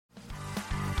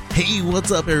Hey,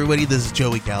 what's up, everybody? This is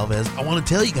Joey Galvez. I want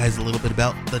to tell you guys a little bit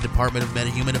about the Department of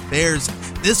Meta-Human Affairs.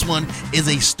 This one is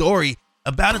a story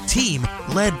about a team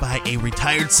led by a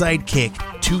retired sidekick,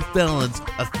 2 felons,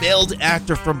 a failed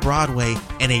actor from Broadway,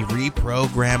 and a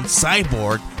reprogrammed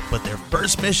cyborg. But their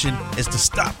first mission is to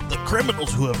stop the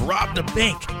criminals who have robbed a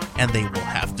bank, and they will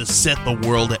have to set the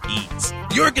world at ease.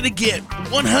 You're going to get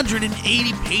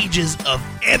 180 pages of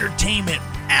entertainment,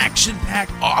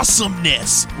 action-packed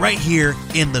awesomeness right here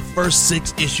in the first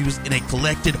 6 issues in a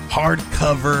collected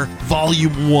hardcover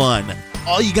volume 1.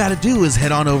 All you got to do is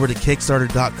head on over to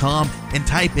Kickstarter.com and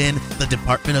type in the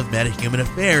Department of Meta-Human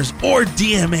Affairs or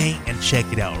DMA and check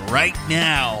it out right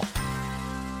now.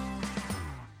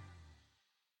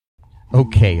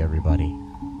 Okay, everybody.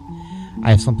 I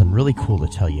have something really cool to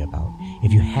tell you about.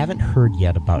 If you haven't heard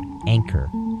yet about Anchor,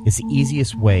 it's the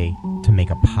easiest way to make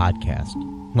a podcast.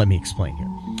 Let me explain here.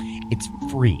 It's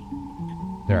free.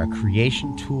 There are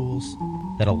creation tools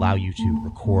that allow you to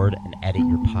record and edit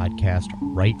your podcast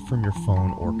right from your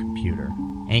phone or computer.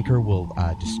 Anchor will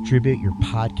distribute your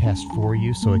podcast for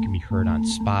you so it can be heard on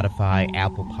Spotify,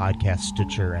 Apple Podcasts,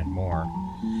 Stitcher, and more.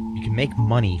 You can make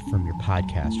money from your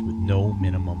podcast with no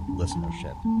minimum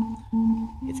listenership.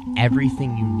 It's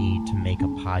everything you need to make a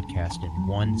podcast in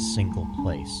one single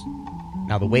place.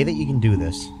 Now, the way that you can do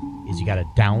this is you got to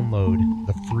download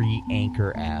the free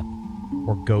Anchor app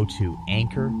or go to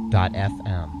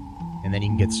anchor.fm, and then you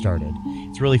can get started.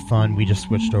 It's really fun. We just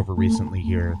switched over recently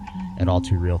here at All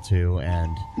Too Real 2,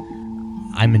 and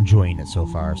I'm enjoying it so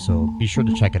far. So be sure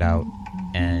to check it out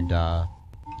and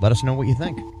let us know what you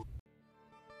think.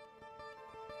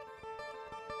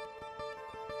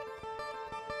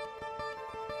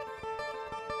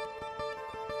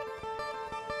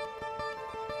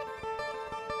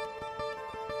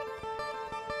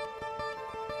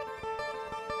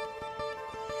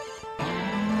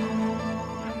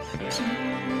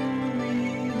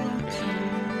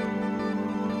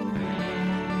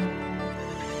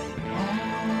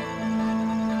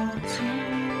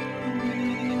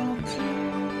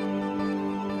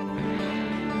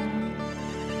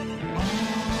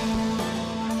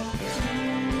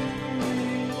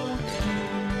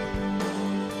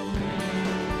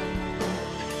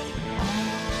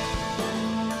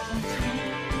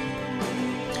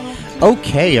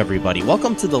 Okay, everybody,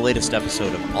 welcome to the latest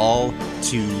episode of All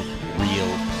Too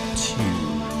Real 2.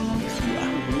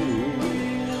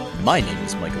 My name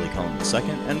is Michael E. Cullen II,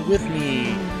 and with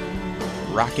me,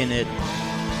 rocking it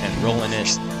and rolling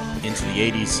it into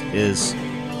the 80s is...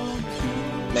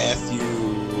 Matthew,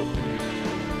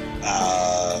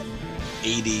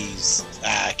 80s,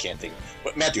 I can't think.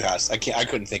 But Matthew Haas, I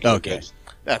couldn't think of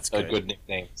That's a good. good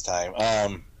nickname this time.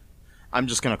 I'm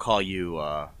just going to call you,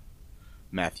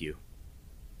 Matthew.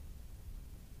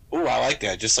 Ooh, I like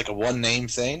that. Just like a one-name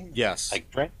thing? Yes. Like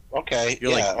Prince? Okay,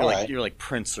 You're right. you're like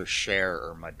Prince or Cher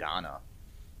or Madonna.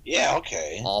 Yeah,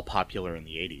 okay. All popular in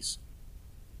the 80s.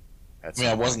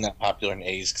 I wasn't that popular in the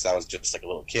 80s because I was just like a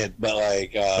little kid, but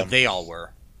like... but they all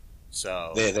were.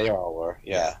 So They all were,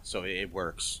 yeah. So it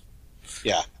works.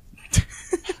 Yeah.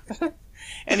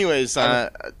 Anyways,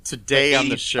 today on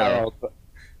the show...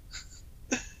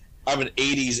 I'm an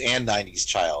 80s and 90s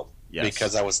child. Yes.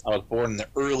 Because I was born in the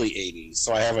early 80s,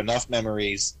 so I have enough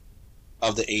memories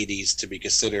of the 80s to be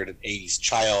considered an 80s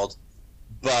child,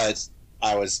 but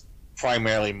I was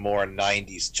primarily more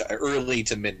 90s, early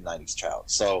to mid 90s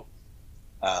child. So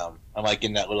I'm like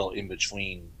in that little in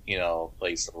between,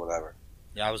 place or whatever.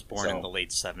 Yeah, I was born in the late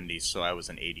 70s, so I was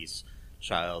an 80s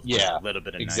child. Yeah, a little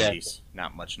bit of exactly. 90s,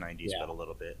 not much 90s, but a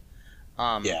little bit.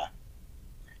 Yeah.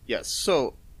 Yes.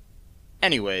 So,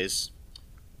 anyways.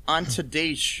 On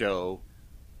today's show,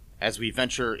 as we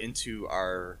venture into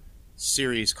our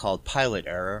series called Pilot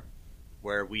Era,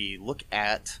 where we look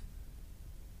at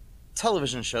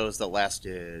television shows that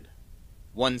lasted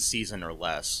 1 season or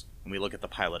less, and we look at the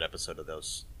pilot episode of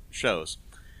those shows,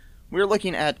 we're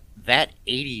looking at That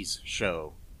 80s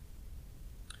Show,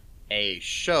 a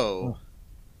show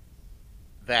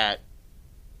that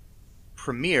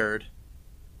premiered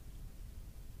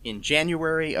in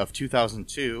January of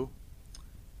 2002,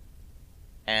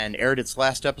 and aired its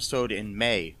last episode in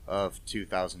May of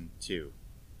 2002.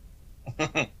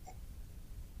 It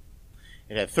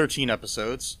had 13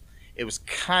 episodes. It was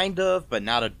kind of, but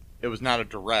not a... It was not a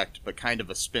direct, but kind of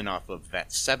a spin-off of That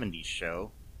 70s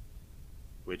Show,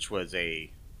 which was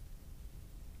a,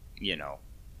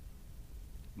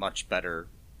 much better,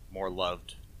 more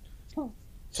loved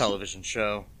television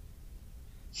show.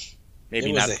 Maybe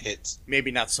it was not a hit.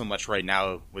 Maybe not so much right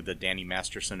now with the Danny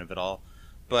Masterson of it all,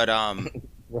 but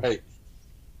right.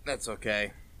 That's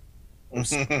okay.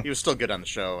 He was still good on the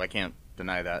show. I can't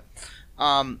deny that.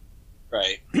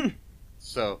 Right.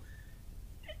 So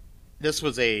this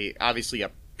was obviously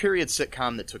a period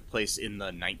sitcom that took place in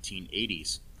the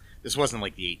 1980s. This wasn't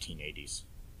like the 1880s.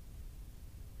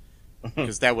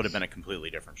 Because that would have been a completely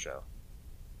different show.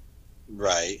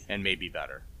 Right. And maybe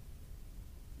better.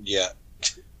 Yeah.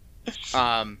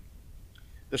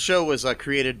 The show was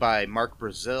created by Mark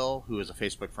Brazil, who is a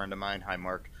Facebook friend of mine. Hi,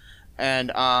 Mark.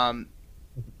 And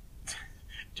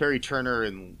Terry Turner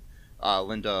and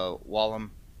Linda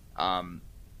Wallum.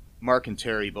 Mark and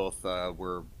Terry both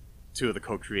were two of the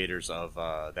co-creators of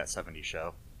that 70s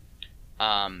show.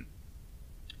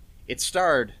 It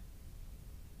starred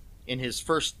in his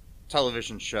first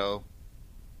television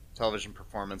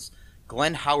performance,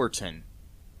 Glenn Howerton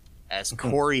as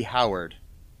Corey Howard,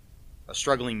 a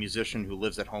struggling musician who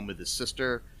lives at home with his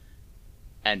sister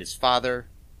and his father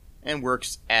and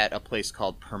works at a place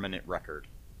called Permanent Record,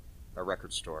 a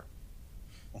record store.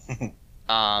 It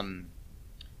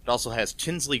also has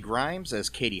Tinsley Grimes as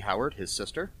Katie Howard, his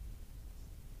sister.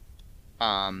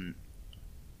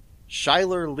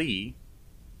 Shyler Lee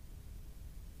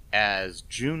as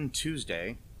June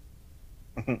Tuesday,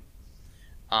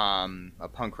 a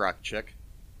punk rock chick.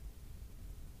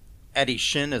 Eddie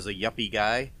Shin as a yuppie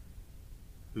guy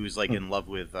who's like in love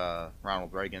with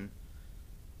Ronald Reagan.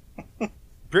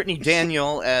 Brittany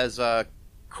Daniel as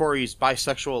Corey's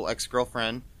bisexual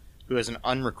ex-girlfriend who has an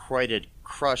unrequited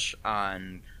crush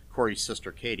on Corey's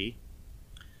sister Katie.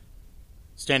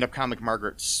 Stand-up comic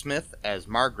Margaret Smith as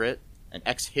Margaret, an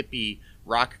ex-hippie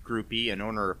rock groupie and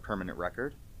owner of Permanent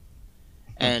Record.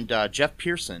 And Jeff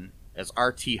Pearson as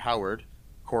R.T. Howard,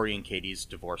 Corey and Katie's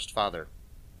divorced father.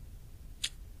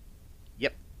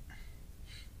 Yep.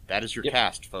 That is your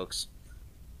cast, folks.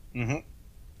 Mm-hmm.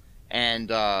 And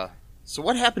so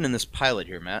what happened in this pilot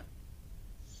here, Matt?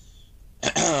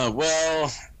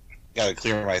 Well, gotta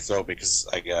clear my throat because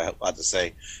I got a lot to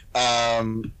say.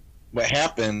 What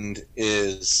happened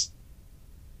is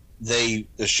the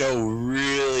show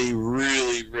really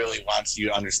wants you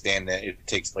to understand that it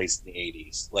takes place in the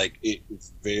 80s. Like,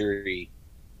 it's very,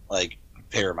 like,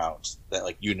 paramount that,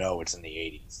 like, you know it's in the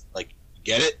 80s. Like,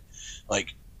 get it?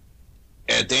 Like,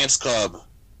 at a dance club,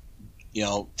 you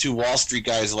know, two Wall Street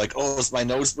guys are like, oh, is my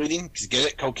nose bleeding? Because get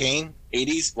it? Cocaine?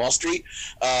 80s? Wall Street?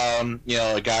 You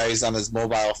know, a guy's on his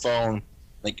mobile phone.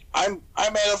 Like, I'm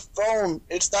at a phone.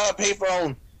 It's not a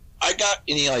payphone. I got,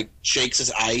 and he like shakes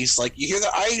his ice. Like, you hear the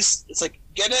ice? It's like,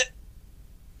 get it?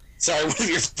 Sorry, one of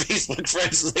your Facebook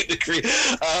friends is like the creep.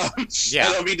 Yeah.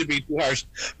 I don't mean to be too harsh,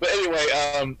 but anyway,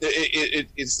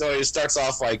 it starts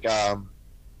off like,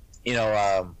 you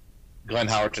know, Glenn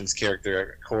Howerton's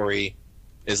character Corey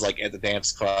is like at the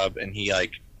dance club, and he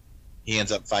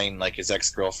ends up finding like his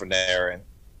ex-girlfriend there, and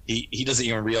he doesn't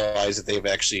even realize that they've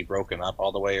actually broken up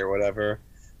all the way or whatever.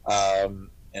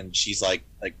 And she's like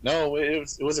no, it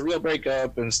was a real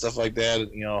breakup and stuff like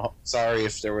that. You know, sorry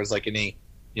if there was like any,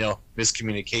 you know,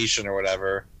 miscommunication or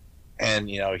whatever. And,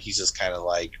 you know, he's just kind of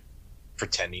like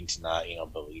pretending to not, you know,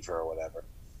 believe her or whatever.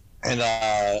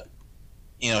 And,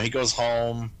 you know, he goes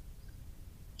home.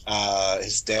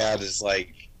 His dad is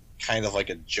like kind of like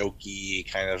a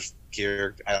jokey kind of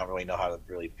character. I don't really know how to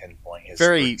really pinpoint his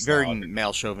very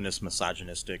male chauvinist,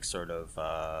 misogynistic sort of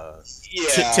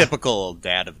typical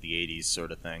dad of the 80s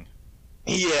sort of thing.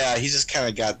 Yeah, he's just kind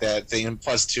of got that thing. And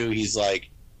plus, too, he's like,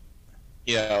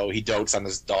 you know, he dotes on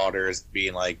his daughter as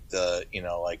being like the, you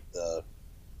know, like the,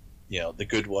 you know, the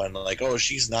good one. Like, oh,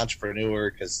 she's an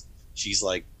entrepreneur because she's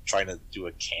like trying to do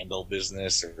a candle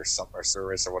business or something, or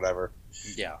service or whatever.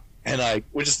 Yeah. And like,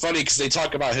 which is funny because they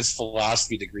talk about his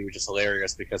philosophy degree, which is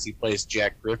hilarious because he plays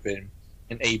Jack Griffin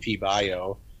in AP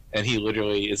Bio, and he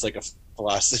literally is like a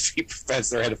philosophy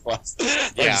professor at a philosophy.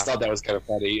 I just thought that was kind of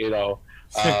funny, you know.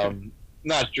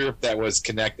 Not sure if that was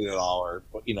connected at all, or,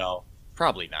 you know,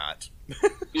 probably not.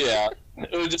 Yeah,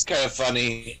 it was just kind of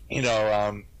funny, you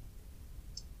know.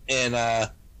 And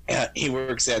he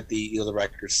works at the, you know, the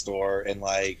record store, and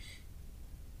like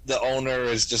the owner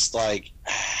is just like,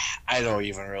 I don't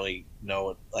even really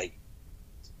know, like,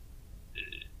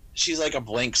 she's like a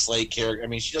blank slate character. I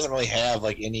mean, she doesn't really have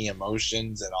like any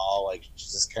emotions at all. Like,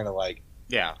 she's just kind of like,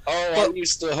 yeah, oh, I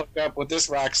used to hook up with this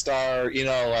rock star, you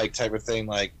know, like type of thing.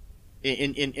 Like,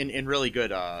 in really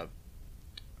good.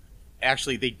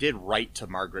 Actually, they did write to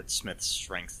Margaret Smith's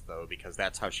strength though, because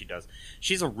that's how she does.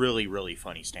 She's a really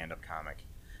funny stand-up comic.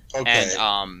 Okay.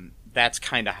 And that's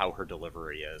kind of how her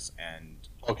delivery is, and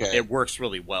okay, it works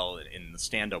really well in the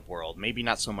stand-up world. Maybe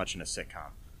not so much in a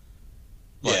sitcom.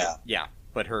 But, yeah.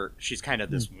 But she's kind of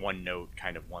this one-note,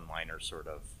 kind of one-liner sort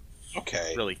of.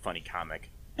 Okay. Really funny comic.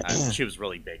 She was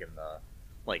really big in the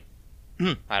like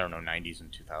I don't know, 90s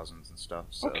and 2000s and stuff.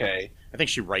 So Okay. I think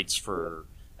she writes for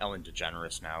Ellen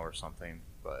DeGeneres now or something,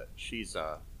 but she's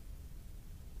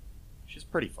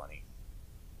pretty funny.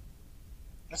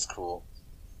 That's cool.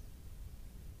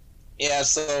 Yeah,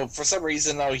 so for some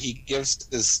reason, though, he gives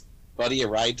his buddy a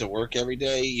ride to work every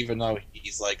day, even though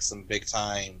he's like some big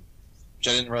time, which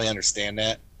I didn't really understand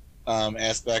that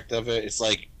aspect of it. It's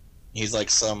like he's like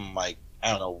some, like,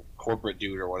 I don't know, corporate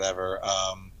dude or whatever,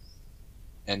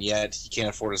 and yet he can't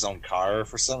afford his own car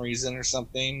for some reason or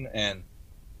something, and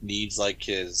needs like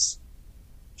his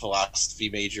philosophy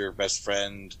major best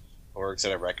friend who works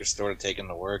at a record store to take him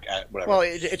to work at whatever. Well,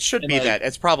 it should And, be like, that.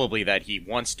 It's probably that he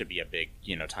wants to be a big,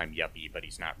 time yuppie, but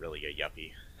he's not really a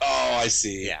yuppie. Oh, I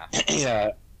see. Yeah.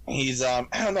 Yeah. He's I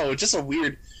don't know, just a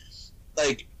weird,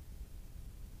 like,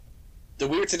 the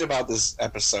weird thing about this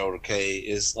episode, okay,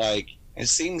 is like it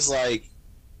seems like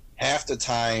half the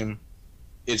time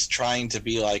it's trying to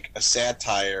be like a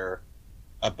satire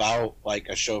about like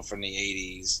a show from the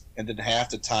 80s, and then half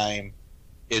the time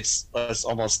it's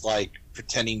almost like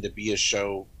pretending to be a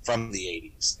show from the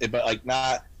 80s, but like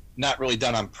not really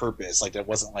done on purpose. Like that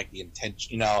wasn't like the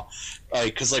intention, like,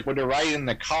 because like when they're riding in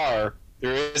the car,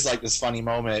 there is like this funny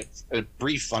moment, a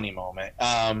brief funny moment,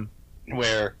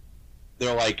 where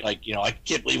they're like I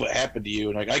can't believe what happened to you,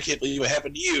 and like I can't believe what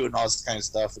happened to you, and all this kind of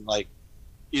stuff, and like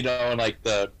and like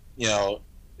the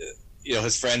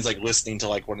his friends like listening to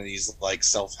like one of these like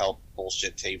self-help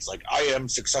bullshit tapes, like I am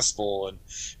successful, and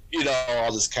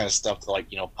all this kind of stuff to like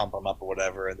pump him up or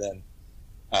whatever, and then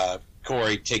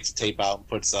Corey takes the tape out and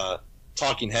puts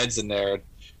Talking Heads in there.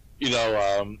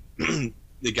 The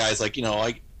guy's like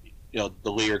the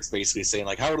lyrics basically saying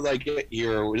like, how did I get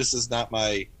here? This is not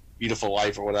my beautiful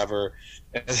life or whatever.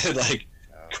 And then like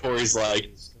Corey's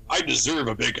like, I deserve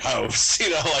a big house,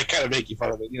 like kind of making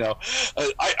fun of it,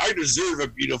 I deserve a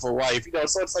beautiful wife,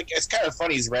 so it's like, it's kind of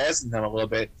funny, he's razzing him a little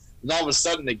bit, and all of a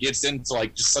sudden it gets into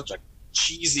like just such a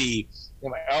cheesy,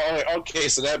 like, oh, okay,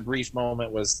 so that brief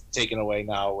moment was taken away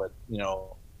now with,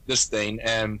 this thing,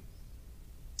 and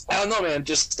I don't know, man,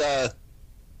 just,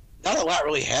 not a lot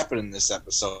really happened in this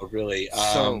episode, really.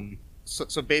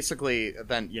 So basically,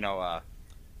 then,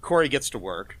 Corey gets to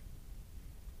work.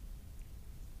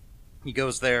 He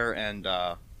goes there, and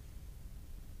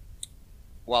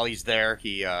while he's there,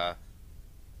 he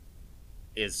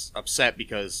is upset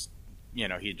because,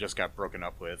 he just got broken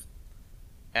up with.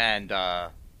 And I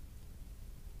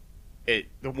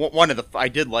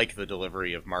did like the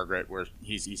delivery of Margaret, where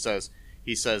he says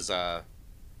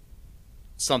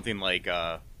something like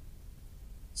I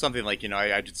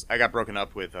got broken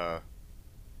up with, I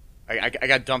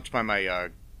got dumped by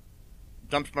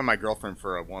my girlfriend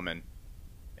for a woman.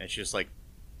 And she's just like,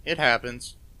 it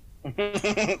happens.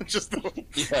 just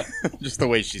the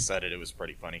way she said it, it was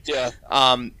pretty funny. Yeah.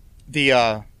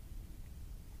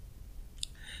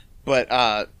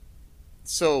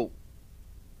 So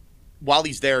while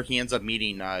he's there, he ends up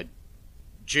meeting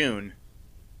June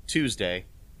Tuesday,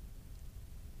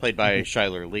 played by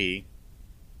Shyler Lee,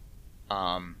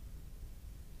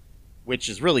 which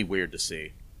is really weird to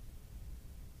see.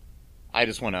 I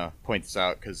just want to point this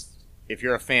out because if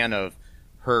you're a fan of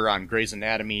her on Grey's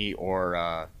Anatomy,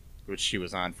 or which she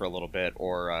was on for a little bit,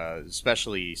 or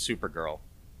especially Supergirl,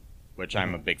 which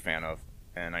I'm a big fan of,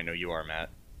 and I know you are, Matt.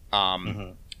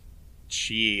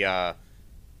 She,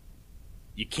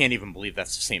 you can't even believe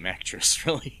that's the same actress,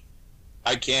 really.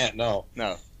 I can't, no.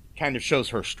 No, kind of shows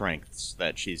her strengths,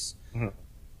 that she's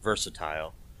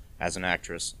versatile as an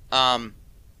actress.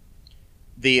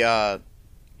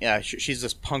 She's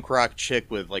this punk rock chick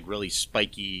with like really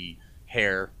spiky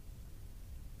hair.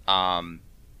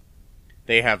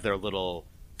 They have their little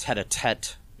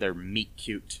tete-a-tete, their meet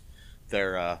cute,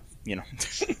 their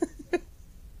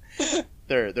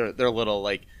their little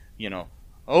like,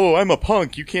 oh, I'm a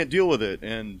punk, you can't deal with it,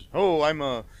 and oh, I'm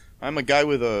a guy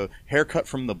with a haircut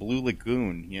from the Blue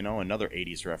Lagoon, another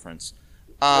 80s reference.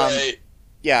 Right.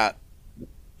 Yeah.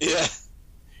 Yeah.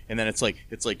 And then it's like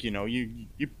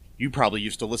you probably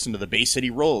used to listen to the Bay City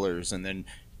Rollers, and then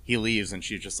he leaves, and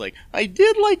she's just like, I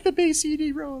did like the Bay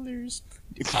City Rollers.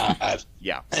 God.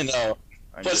 Yeah. I know.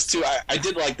 Plus, too, I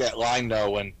did like that line, though,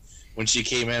 when she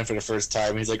came in for the first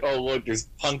time. He's like, oh, look, there's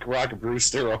Punk Rock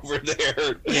Brewster over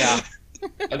there. Yeah.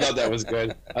 I thought that was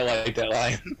good. I like that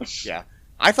line. Yeah.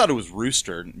 I thought it was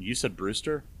Rooster. You said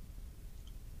Brewster?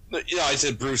 I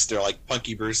said Brewster, like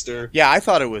Punky Brewster. Yeah, I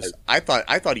thought it was... I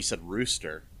thought he said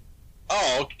Rooster.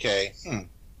 Oh, okay.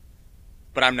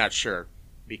 But I'm not sure,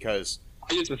 because...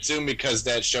 I just assumed because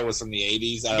that show was from the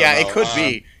 80s. I don't know. It could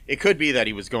be. It could be that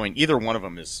he was going... Either one of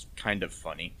them is kind of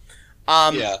funny.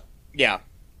 Yeah. Yeah.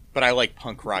 But I like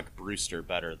Punk Rock Brewster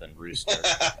better than Rooster.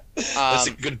 That's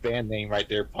a good band name right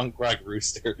there, Punk Rock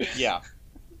Rooster. Yeah.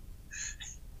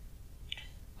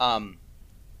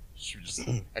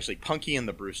 Actually, Punky and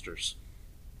the Brewsters.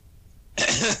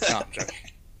 No, I'm joking.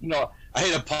 I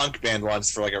had a punk band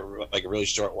once for like a really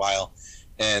short while,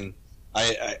 and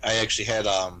I actually had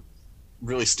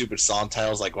really stupid song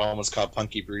titles. Like one was called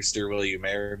Punky Brewster, Will You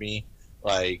Marry Me?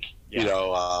 Like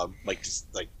just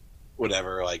like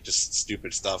whatever, like just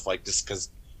stupid stuff. Like just because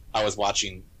I was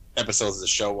watching episodes of the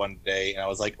show one day, and I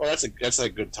was like, "Oh, that's a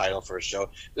good title for a show."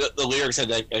 The lyrics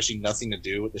had actually nothing to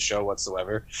do with the show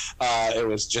whatsoever. It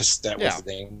was just that was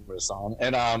the name of the song.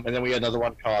 And then we had another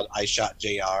one called "I Shot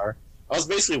JR." I was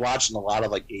basically watching a lot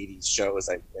of like '80s shows,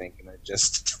 I think, and it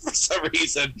just for some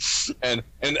reason, and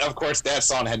of course that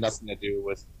song had nothing to do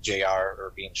with JR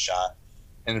or being shot.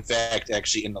 And in fact,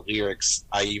 actually in the lyrics,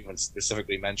 I even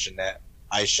specifically mentioned that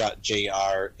 "I Shot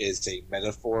JR" is a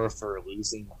metaphor for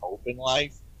losing hope in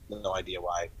life. No idea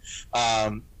why.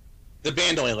 The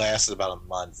band only lasted about a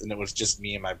month, and it was just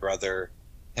me and my brother,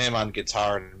 him on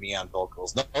guitar and me on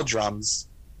vocals. No drums.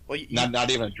 Well,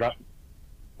 not even a drum.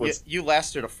 You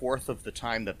lasted a fourth of the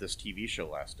time that this TV show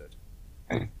lasted.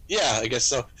 Yeah, I guess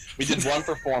so. We did one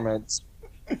performance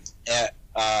at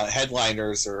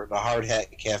Headliners, or the Hard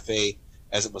Hat Cafe,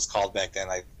 as it was called back then,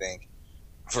 I think,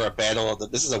 for a battle of the...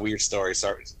 This is a weird story,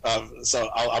 sorry. So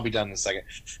I'll be done in a second.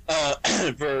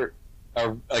 For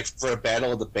a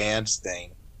battle of the bands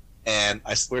thing, and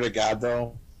I swear to God,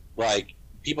 though, like,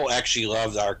 people actually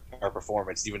loved our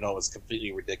performance, even though it was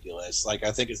completely ridiculous. Like,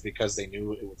 I think it's because they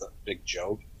knew it was a big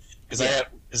joke.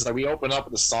 Because we opened up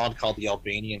with a song called "The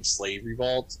Albanian Slave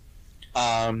Revolt,"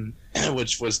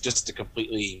 which was just a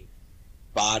completely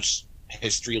botched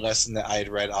history lesson that I had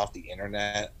read off the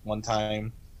internet one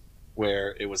time,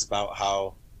 where it was about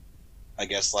how, I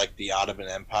guess, like, the Ottoman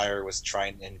Empire was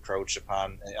trying to encroach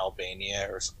upon Albania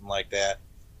or something like that,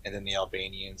 and then the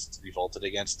Albanians revolted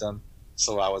against them.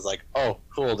 So I was like, oh,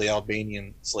 cool, the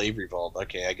Albanian slave revolt.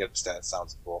 Okay, I guess that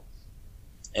sounds cool.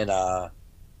 And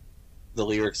the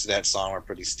lyrics to that song were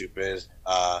pretty stupid.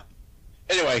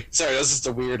 Anyway, sorry, that's just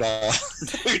a weird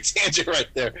tangent right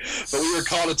there. But we were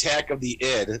called Attack of the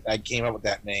Id. I came up with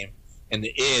that name. And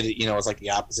the id, is like the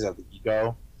opposite of the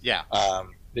ego. Yeah.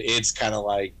 The id's kind of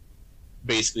like,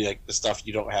 basically like the stuff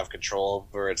you don't have control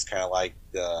over. It's kind of like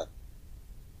the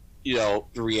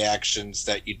reactions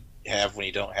that you have when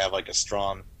you don't have like a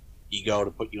strong ego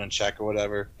to put you in check or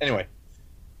whatever. Anyway,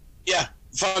 yeah,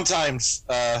 fun times.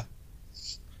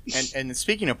 And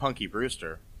speaking of Punky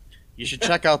Brewster, you should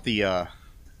check out the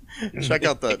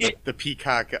the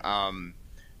Peacock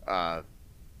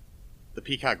the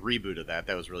Peacock reboot of that.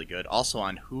 That was really good. Also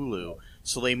on Hulu,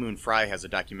 Soleil Moon Frye has a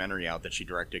documentary out that she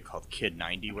directed called Kid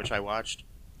 90, which I watched,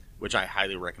 which I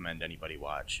highly recommend anybody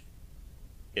watch.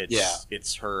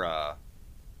 It's her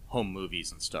home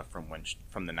movies and stuff from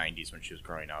the 90s when she was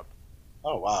growing up.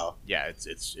 Oh wow. Yeah,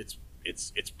 it's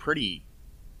pretty,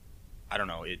 I don't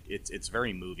know, it's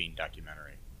very moving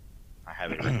documentary. I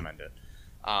highly recommend it.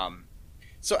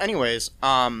 So anyways,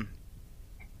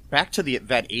 back to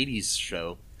that 80s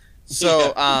show.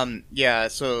 So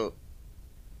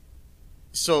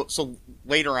so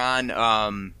later on,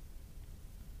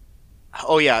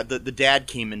 the dad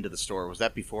came into the store. Was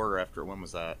that before or after? When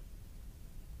was that?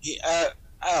 I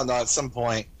don't know. At some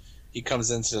point, he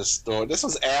comes into the store. This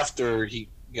was after he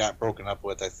got broken up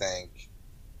with, I think,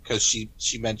 because she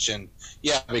mentioned,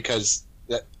 because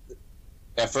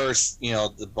at first,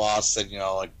 the boss said,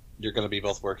 like, you're going to be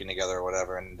both working together or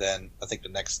whatever, and then I think the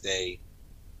next day.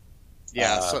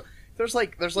 So there's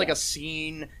a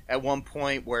scene at one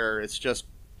point where it's just,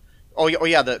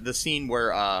 the scene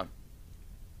where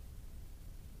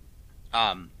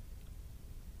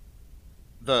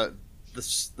the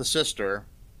sister,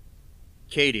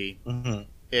 Katie, mm-hmm.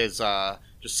 is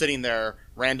just sitting there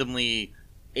randomly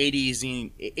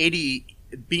being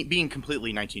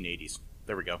completely 1980s.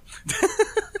 There we go.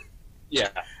 Yeah.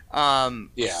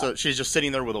 So she's just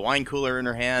sitting there with a wine cooler in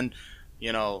her hand,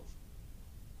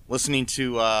 listening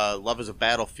to Love is a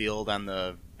Battlefield on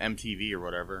the MTV or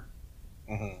whatever.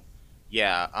 Mm-hmm.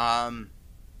 Yeah.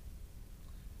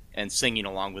 And singing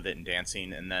along with it and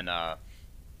dancing. And then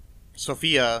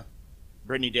Sophia,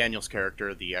 Brittany Daniels'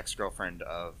 character, the ex-girlfriend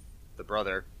of the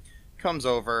brother, comes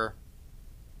over,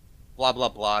 blah, blah,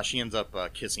 blah. She ends up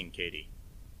kissing Katie.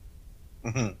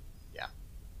 Mm-hmm. Yeah.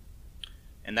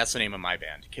 And that's the name of my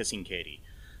band, Kissing Katie.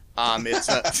 It's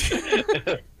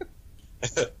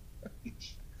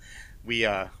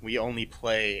we only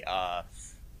play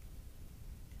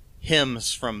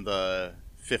hymns from the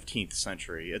 15th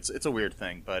century. It's a weird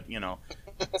thing, but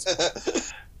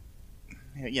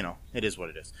you know, it is what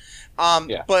it is.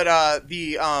 Yeah. But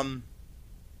the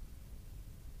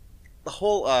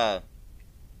whole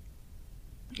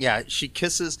yeah, she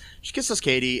kisses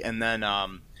Katie, and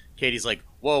then Katie's like,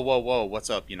 whoa, what's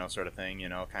up, you know, sort of thing, you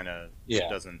know, kind of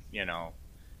doesn't, you know,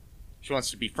 she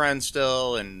wants to be friends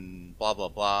still, and blah blah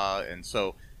blah, and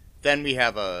so then we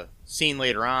have a scene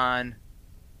later on.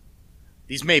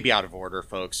 These may be out of order,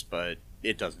 folks, but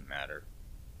it doesn't matter.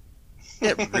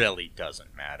 It really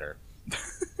doesn't matter.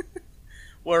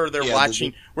 Where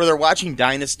they're watching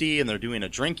Dynasty, and they're doing a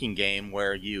drinking game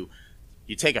where you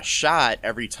take a shot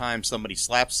every time somebody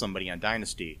slaps somebody on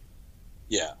Dynasty.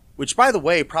 Yeah. Which, by the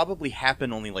way, probably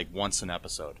happened only like once an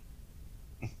episode.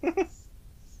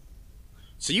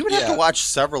 So you would have to watch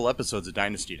several episodes of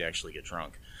Dynasty to actually get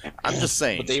drunk. I'm just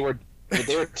saying. But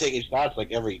they were taking shots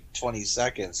like every 20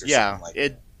 seconds or yeah, something like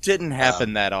it didn't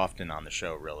happen that often on the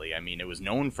show, really. I mean, it was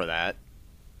known for that.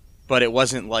 But it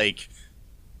wasn't like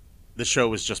the show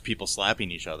was just people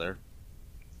slapping each other.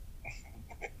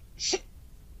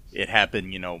 It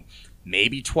happened, you know,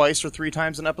 maybe twice or 3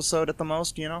 times an episode at the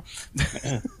most, you know?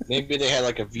 Maybe they had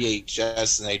like a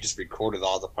VHS and they just recorded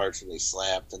all the parts where they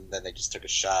slapped, and then they just took a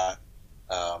shot.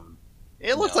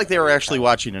 It looked like they were actually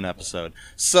watching an episode.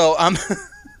 So, I'm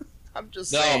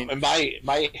just saying. No, in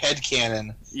my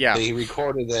headcanon, they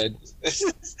recorded it.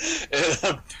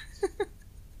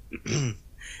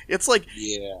 It's like,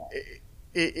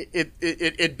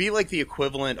 it'd be like the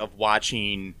equivalent of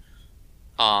watching,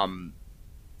 I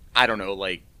don't know,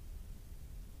 like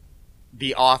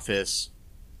The Office,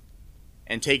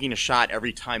 and taking a shot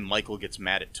every time Michael gets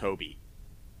mad at Toby.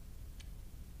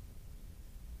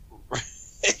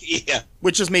 Yeah.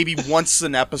 Which is maybe once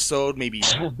an episode, maybe.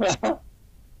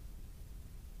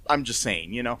 I'm just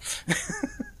saying, you know?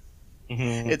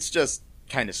 Mm-hmm. It's just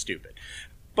kind of stupid.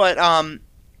 But,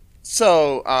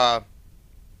 so,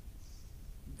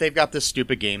 they've got this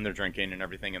stupid game, they're drinking and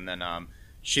everything, and then,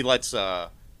 she lets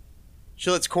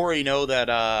Corey know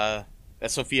that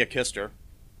Sophia kissed her.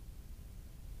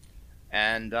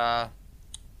 And,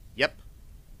 yep.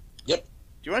 Do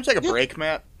you want to take a break,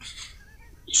 Matt?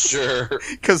 Sure.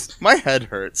 Because my head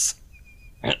hurts.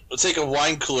 We'll take a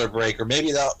wine cooler break, or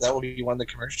maybe that will be one of the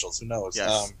commercials. Who knows?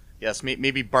 Yes. Yes,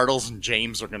 maybe Bartles and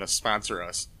James are going to sponsor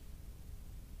us.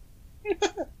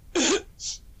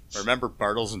 Remember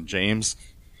Bartles and James?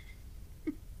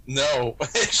 No,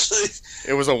 actually.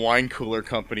 It was a wine cooler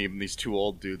company, and these 2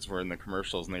 old dudes were in the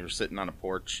commercials, and they were sitting on a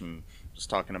porch and just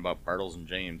talking about Bartles and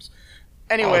James.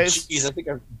 Anyways. Oh, jeez, I think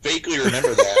I vaguely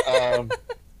remember that.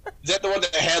 Is that the one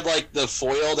that had, like, the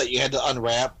foil that you had to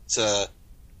unwrap to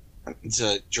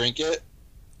drink it?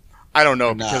 I don't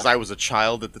know, because I was a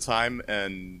child at the time,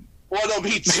 and... Well, no,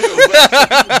 me too.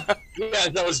 But, yeah,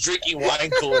 I was drinking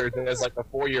wine coolers as, like, a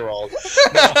 4-year-old.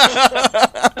 No.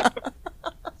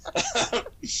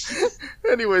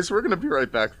 Anyways, we're going to be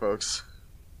right back, folks.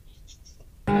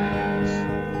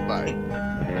 Bye.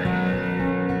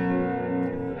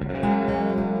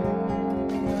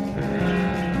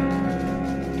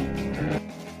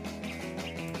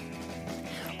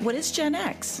 What is Gen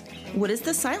X? What is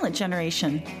the silent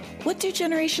generation? What do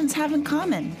generations have in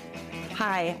common?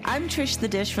 Hi, I'm Trish the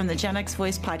Dish from the Gen X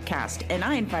Voice podcast, and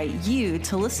I invite you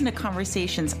to listen to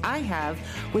conversations I have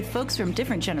with folks from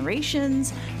different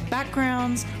generations,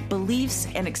 backgrounds, beliefs,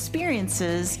 and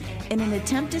experiences in an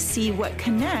attempt to see what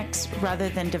connects rather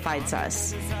than divides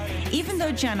us. Even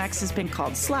though Gen X has been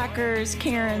called slackers,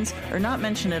 Karens, or not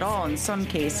mentioned at all in some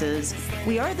cases,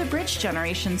 we are the bridge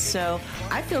generation, so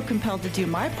I feel compelled to do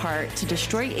my part to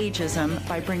destroy ageism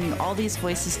by bringing all these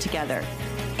voices together.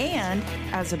 And,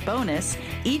 as a bonus,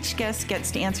 each guest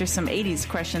gets to answer some 80s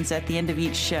questions at the end of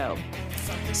each show.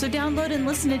 So download and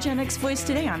listen to Gen X Voice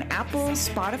today on Apple,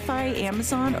 Spotify,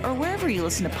 Amazon, or wherever you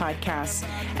listen to podcasts.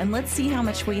 And let's see how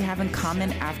much we have in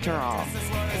common after all.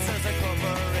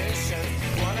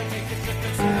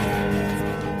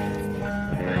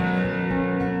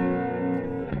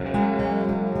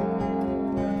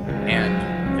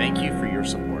 And thank you for your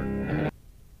support.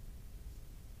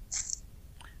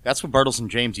 That's what Bartles and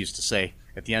James used to say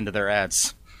at the end of their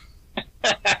ads. Do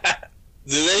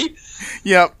they?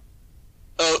 Yep.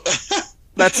 Oh.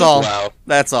 That's all. Wow.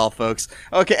 That's all, folks.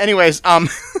 Okay, anyways,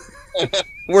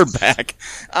 we're back.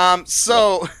 I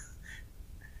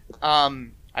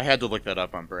had to look that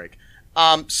up on break.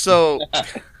 So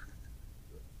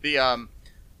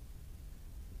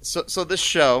this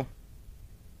show,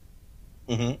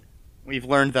 mm-hmm. We've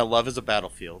learned that love is a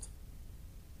battlefield.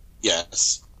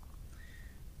 Yes.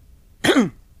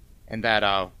 And that,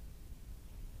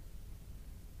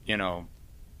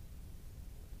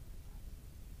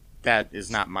 that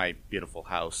is not my beautiful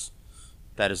house.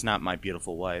 That is not my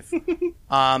beautiful wife.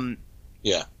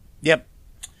 Yeah. Yep.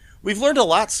 We've learned a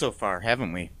lot so far,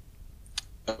 haven't we?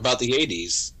 About the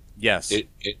 80s. Yes. It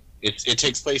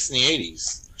takes place in the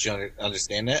 80s. Do you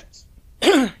understand that?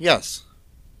 Yes.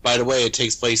 By the way, it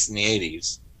takes place in the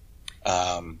 80s.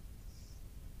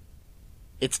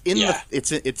 It's in Yeah.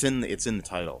 it's in the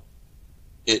title.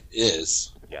 It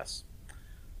is. Yes. In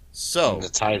So the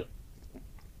title.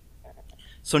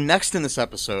 next in this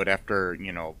episode, after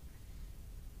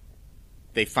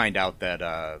they find out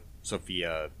that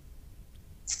Sophia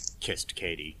kissed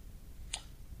Katie.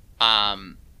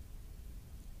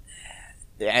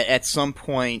 At some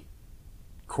point,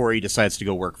 Corey decides to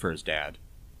go work for his dad.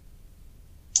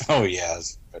 Oh, yeah.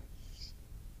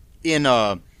 In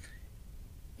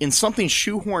something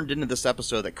shoehorned into this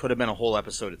episode that could have been a whole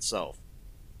episode itself.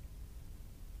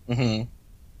 Mm-hmm.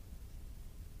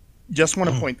 Just want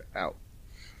to point that out.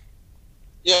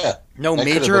 Yeah. No That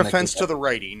could have major been a offense good to the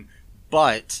writing,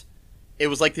 but it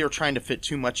was like they were trying to fit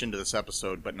too much into this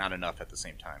episode, but not enough at the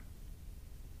same time.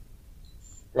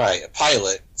 Right, a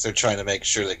pilot. So they're trying to make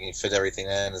sure they can fit everything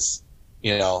in, as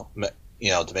to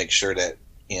make sure that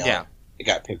Yeah. it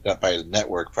got picked up by the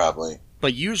network, probably.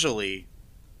 But usually,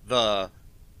 the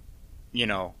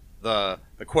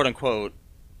quote unquote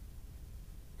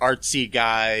artsy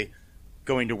guy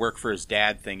going to work for his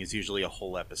dad thing is usually a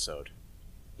whole episode.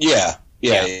 Yeah,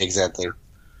 Yeah. exactly.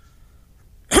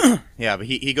 Yeah, but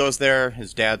he goes there.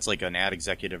 His dad's like an ad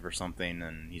executive or something,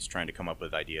 and he's trying to come up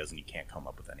with ideas, and he can't come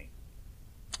up with any.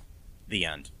 The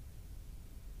end.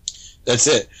 That's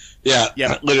it. Yeah,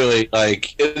 Yeah. literally.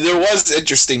 Like there was an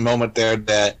interesting moment there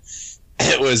that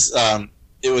it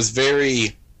was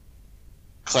very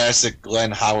classic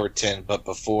Glenn Howerton, but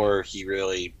before he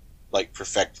really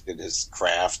perfected his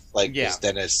craft, his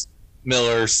Dennis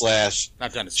Miller /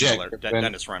 Not Dennis Jack Miller. Griffin.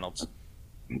 Dennis Reynolds.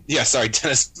 Yeah, sorry,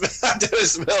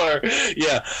 Dennis Miller.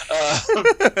 Yeah,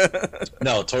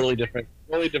 no, totally different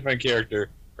character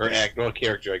or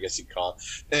character, I guess you'd call it.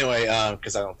 Anyway,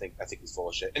 because I think he's full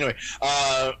of shit. Anyway,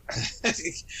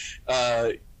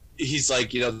 he's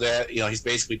he's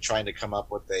basically trying to come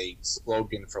up with a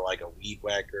slogan for a weed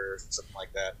whacker or something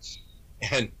like that,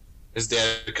 and his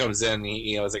dad comes in. And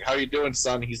he's like, "How you doing,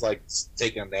 son?" He's like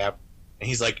taking a nap, and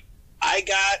he's like, "I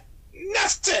got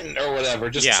nothing," or whatever.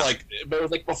 Just but it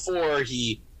was before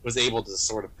he was able to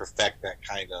sort of perfect that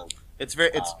kind of. It's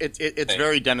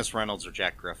very Dennis Reynolds or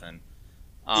Jack Griffin.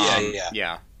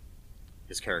 Yeah.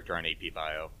 His character on AP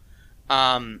Bio.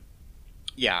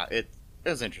 Yeah, it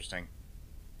was interesting.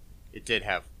 It did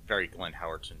have very Glenn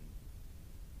Howerton.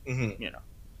 Mm-hmm.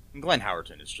 And Glenn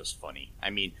Howerton is just funny. I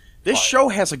mean, this show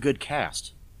has a good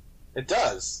cast. It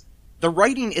does. The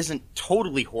writing isn't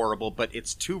totally horrible, but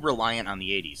it's too reliant on the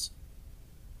 80s.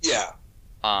 Yeah.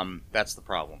 That's the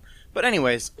problem. But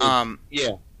anyways,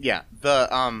 yeah.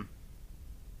 The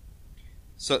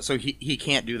So he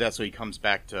can't do that, so he comes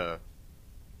back to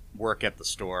work at the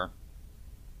store.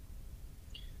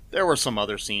 There were some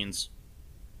other scenes.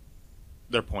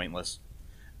 They're pointless.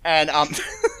 And yeah,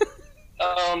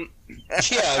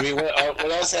 I mean,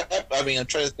 what else happened? I mean, I'm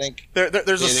trying to think.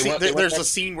 There's a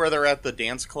scene where they're at the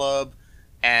dance club,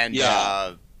 and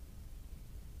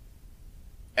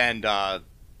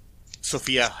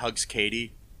Sophia hugs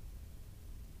Katie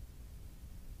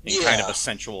in kind of a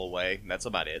sensual way. That's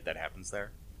about it that happens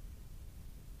there.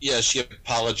 Yeah, she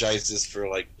apologizes for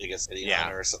I guess hitting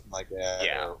on her or something like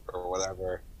that, or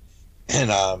whatever. And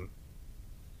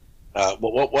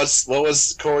what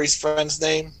was Corey's friend's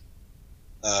name?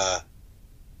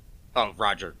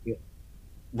 Roger.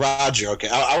 Roger. Okay,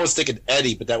 I was thinking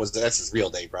Eddie, but that's his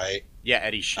real name, right? Yeah,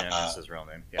 Eddie Shin is his real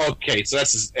name. Yeah. Okay, so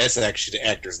that's actually the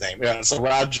actor's name. Yeah. So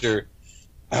Roger,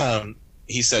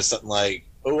 he says something like,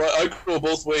 "Oh, I go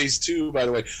both ways too." By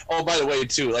the way,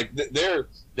 too,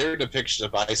 their depiction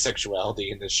of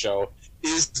bisexuality in this show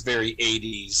is very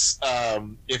 80s,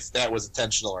 if that was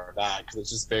intentional or not, because it's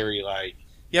just very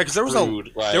because there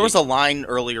was a line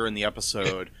earlier in the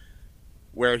episode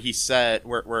where he said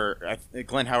where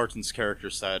Glenn Howerton's character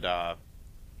said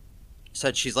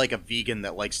she's like a vegan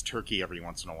that likes turkey every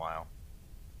once in a while.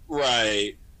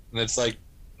 Right, and it's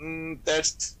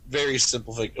that's very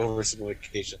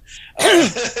oversimplification.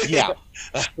 Yeah.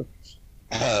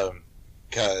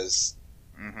 Because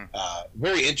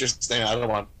very interesting. I don't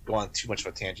want to go on too much of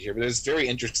a tangent here, but there's very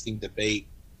interesting debate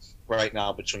right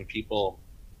now between people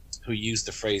who use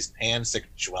the phrase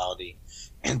pansexuality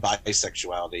and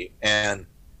bisexuality, and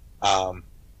a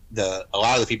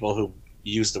lot of the people who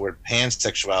use the word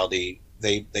pansexuality,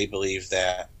 they believe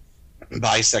that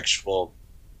bisexual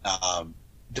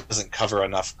doesn't cover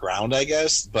enough ground, I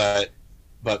guess, but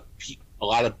a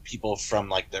lot of people from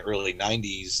like the early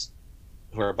 90s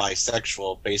who are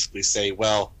bisexual basically say,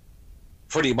 well,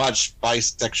 pretty much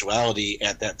bisexuality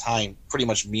at that time pretty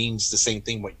much means the same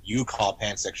thing what you call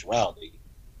pansexuality.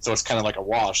 So it's kind of like a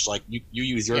wash. Like you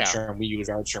use your term, we use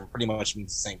our term, pretty much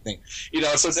means the same thing.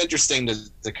 So it's interesting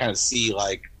to kind of see,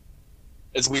 like,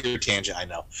 it's a weird tangent, I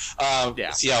know.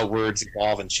 See how words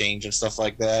evolve and change and stuff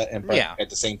like that. And but at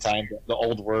the same time, the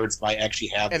old words might actually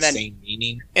have same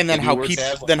meaning. And then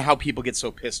how people get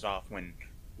so pissed off when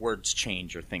words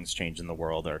change or things change in the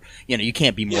world, or you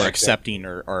can't be more accepting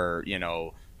or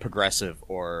progressive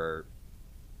or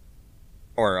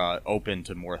open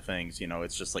to more things.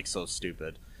 It's just like so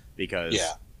stupid because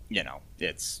it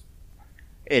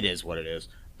is what it is.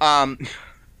 The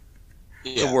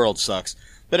world sucks.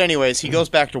 But anyways, he goes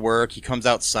back to work. He comes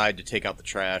outside to take out the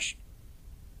trash,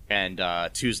 and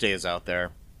Tuesday is out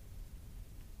there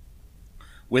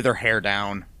with her hair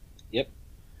down. Yep.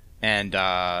 And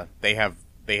they have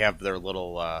their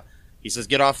little. He says,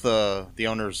 "Get off the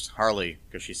owner's Harley,"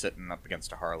 because she's sitting up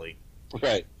against a Harley.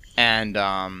 Right. And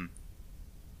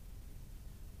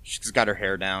she's got her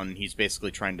hair down. And he's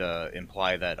basically trying to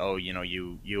imply that, you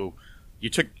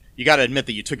got to admit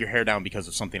that you took your hair down because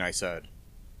of something I said.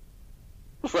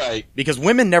 Right. Because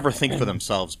women never think for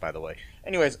themselves, by the way.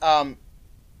 Anyways, yeah,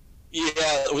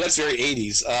 well, that's very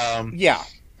 80s. Yeah.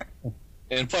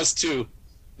 And plus, too,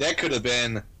 that could have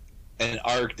been an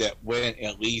arc that went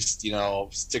at least,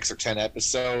 6 or 10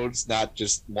 episodes, not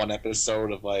just one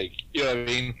episode of, like, you know what I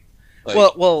mean?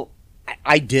 Like, well,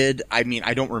 I did. I mean,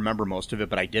 I don't remember most of it,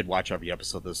 but I did watch every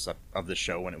episode of the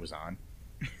show when it was on.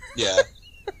 Yeah.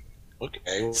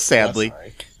 Okay. Well, sadly.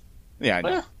 right. Yeah, I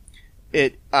know.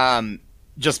 It,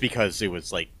 just because it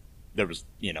was like, there was,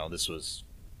 this was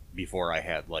before I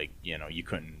had, like,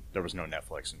 there was no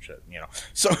Netflix and shit,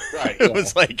 so right, it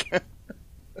was like,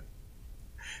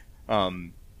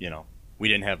 we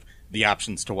didn't have the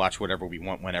options to watch whatever we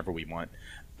want whenever we want.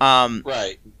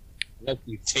 Right.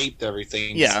 You taped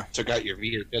everything. Yeah. Took out your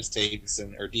VHS tapes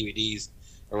or DVDs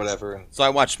or whatever. So I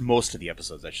watched most of the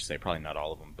episodes, I should say, probably not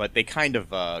all of them, but they kind of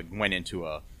went into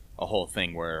a whole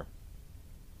thing where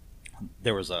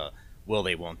there was a will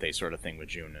they, won't they sort of thing with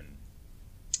June and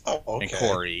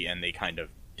Corey, and they kind of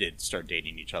did start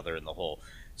dating each other in the whole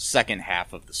second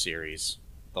half of the series,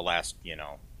 the last,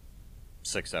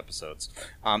 6 episodes.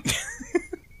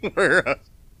 We're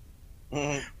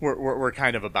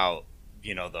kind of about,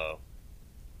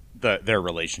 their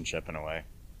relationship in a way.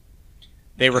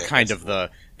 They were kind of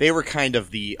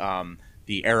the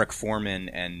Eric Foreman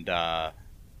and Donna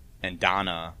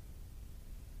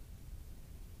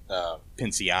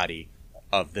Pinciotti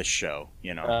of this show,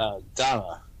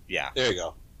 Donna. Yeah. There you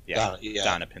go. Yeah. Donna,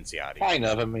 Donna Pinciotti. Kind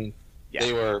of. I mean,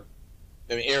 Eric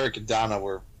and Donna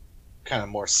were kind of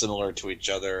more similar to each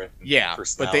other. Yeah,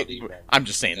 but I'm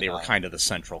just saying they were kind of the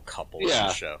central couple of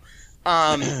the show.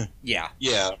 Yeah.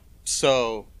 Yeah.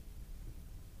 So,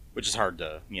 which is hard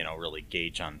to, really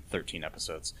gauge on 13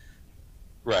 episodes.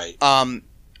 Right.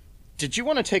 Did you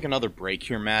want to take another break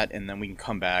here, Matt, and then we can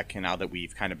come back? And now that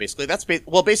we've kind of basically,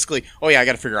 I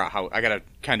got to figure out I got to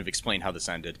kind of explain how this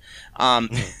ended.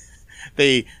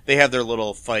 They have their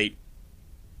little fight,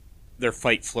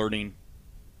 flirting,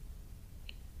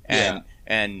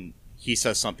 and he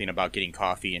says something about getting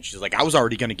coffee, and she's like, "I was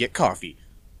already going to get coffee."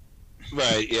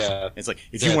 Right. Yeah. It's like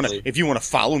if you want to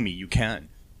follow me, you can.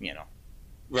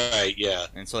 Right. Yeah.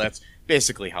 And so that's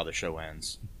basically how the show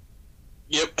ends.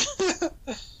 Yep.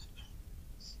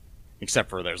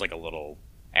 Except for there's like a little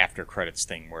after credits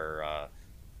thing where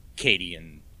Katie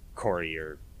and Corey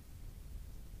are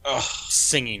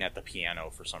singing at the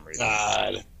piano for some reason.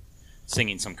 God.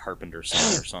 Singing some Carpenter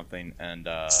song or something, and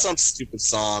some stupid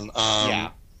song.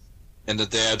 And the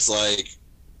dad's like,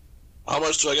 "How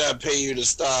much do I gotta pay you to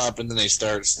stop?" And then they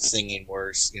start singing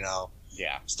worse,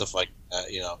 stuff like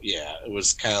that. Yeah, it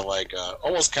was kind of like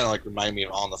almost kind of like remind me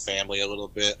of All in the Family a little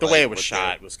bit. The way it was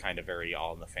shot was kind of very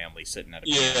All in the Family, sitting at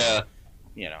a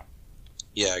piano.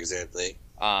 Yeah, exactly.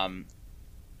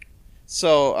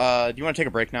 So do you want to take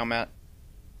a break now, Matt?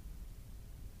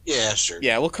 Yeah, sure.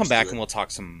 Yeah, we'll come back and we'll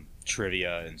talk some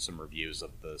trivia and some reviews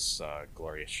of this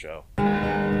glorious show.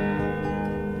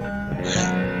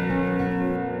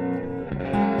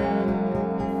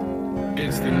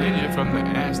 It's the Ninja from the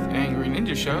Ask the Angry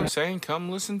Ninja Show saying, come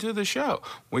listen to the show.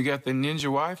 We got the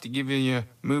Ninja Wife to give you your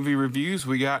movie reviews.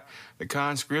 We got the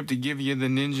Conscript to give you the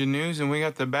Ninja News. And we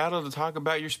got the Battle to talk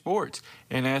about your sports.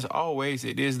 And as always,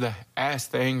 it is the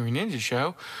Ask the Angry Ninja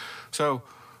Show. So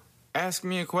ask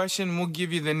me a question, we'll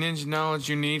give you the ninja knowledge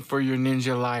you need for your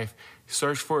ninja life.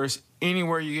 Search for us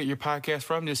anywhere you get your podcast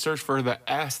from. Just search for the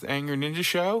Ask the Angry Ninja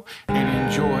Show and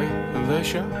enjoy the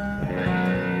show.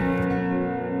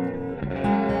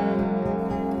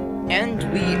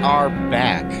 And we are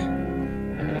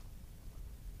back.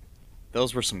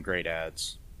 Those were some great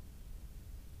ads.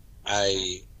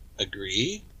 I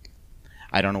agree.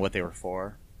 I don't know what they were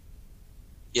for.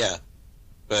 Yeah,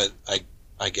 but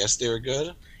I guess they were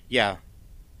good. Yeah.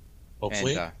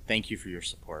 Hopefully. And thank you for your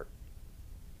support.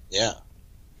 Yeah.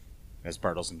 As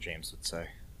Bartles and James would say.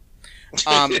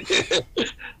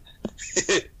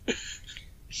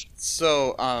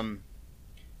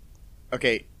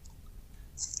 Okay.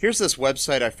 Here's this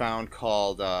website I found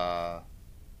called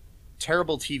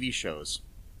Terrible TV Shows.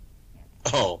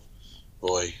 Oh,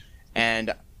 boy.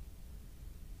 And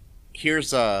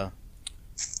here's what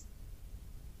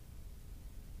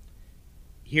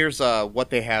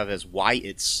they have as Why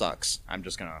It Sucks. I'm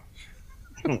just gonna...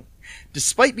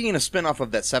 Despite being a spin-off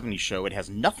of that 70s show, it has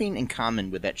nothing in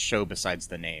common with that show besides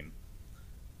the name.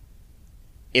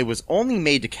 It was only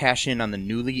made to cash in on the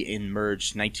newly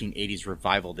emerged 1980s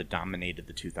revival that dominated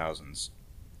the 2000s.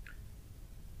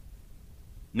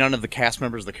 None of the cast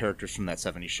members of the characters from that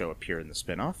 70s show appear in the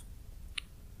spin-off.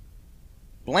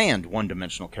 Bland,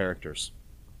 one-dimensional characters.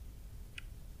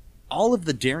 All of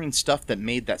the daring stuff that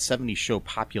made that 70s show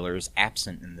popular is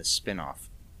absent in this spin-off.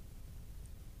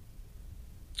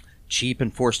 Cheap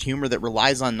and forced humor that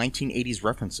relies on 1980s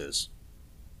references.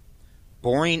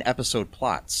 Boring episode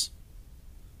plots.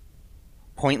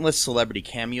 Pointless celebrity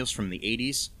cameos from the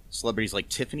 80s, celebrities like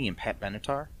Tiffany and Pat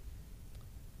Benatar.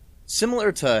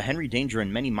 Similar to Henry Danger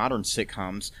and many modern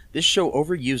sitcoms, this show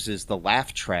overuses the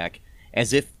laugh track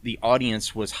as if the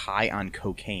audience was high on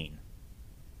cocaine.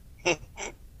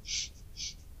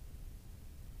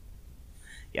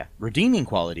 Yeah, redeeming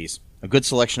qualities. A good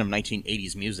selection of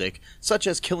 1980s music, such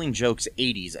as Killing Joke's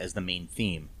 80s as the main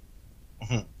theme.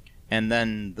 And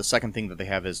then the second thing that they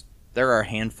have is, there are a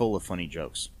handful of funny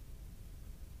jokes.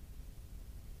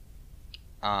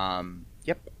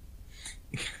 Yep.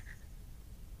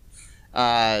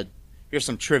 Here's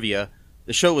some trivia.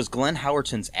 The show was Glenn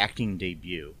Howerton's acting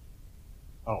debut.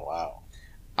 Oh,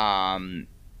 wow.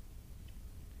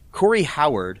 Corey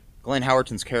Howard, Glenn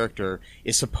Howerton's character,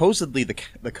 is supposedly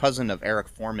the cousin of Eric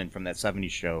Foreman from that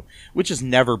 70s show, which is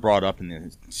never brought up in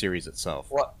the series itself.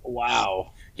 What?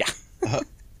 Wow. Yeah.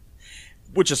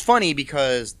 Which is funny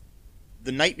because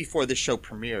the night before this show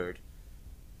premiered,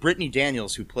 Brittany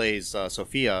Daniels, who plays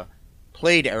Sophia,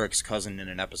 played Eric's cousin in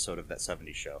an episode of that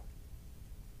 70s show.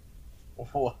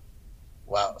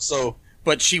 Wow. So,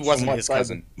 but she wasn't his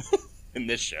cousin in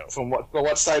this show. From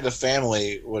what side of the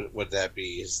family would that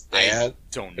be? His dad? I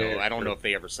don't know. I don't know if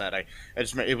they ever said. I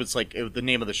just remember it was like the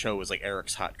name of the show was like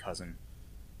Eric's hot cousin.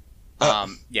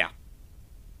 Yeah.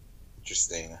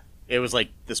 Interesting. It was like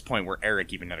this point where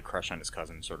Eric even had a crush on his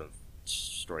cousin, sort of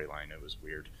storyline. It was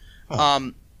weird.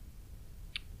 Huh.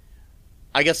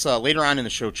 I guess later on in the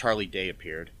show, Charlie Day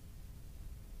appeared.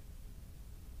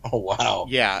 Oh, wow.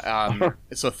 Yeah.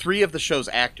 So 3 of the show's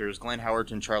actors, Glenn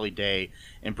Howerton, Charlie Day,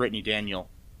 and Brittany Daniel,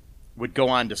 would go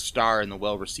on to star in the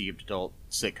well-received adult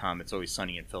sitcom It's Always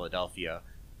Sunny in Philadelphia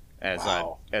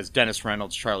as Dennis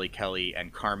Reynolds, Charlie Kelly,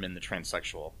 and Carmen the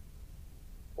transsexual.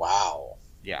 Wow.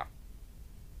 Yeah.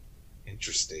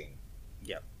 Interesting.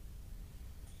 Yep.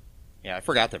 Yeah, I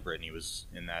forgot that Brittany was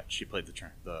in that. She played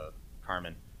the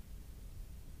Carmen.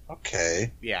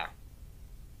 Okay. Yeah.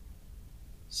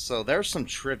 So there's some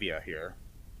trivia here.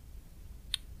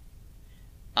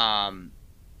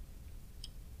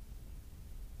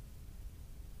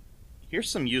 Here's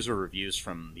some user reviews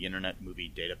from the Internet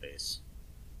Movie Database.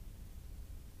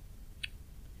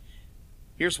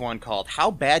 Here's one called How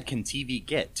Bad Can TV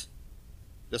Get?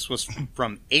 This was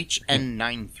from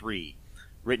HN93,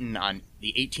 written on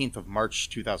the 18th of March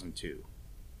 2002.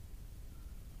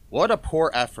 What a poor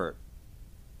effort.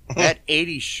 That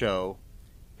 80s show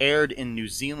aired in New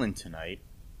Zealand tonight,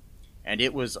 and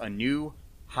it was a new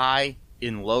high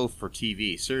in low for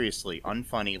TV. Seriously,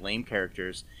 unfunny, lame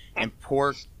characters, and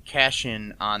poor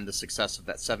cash-in on the success of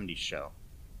that 70s show.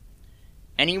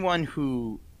 Anyone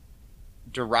who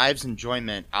derives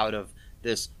enjoyment out of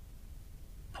this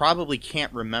probably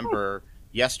can't remember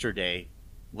yesterday,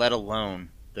 let alone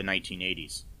the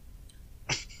 1980s.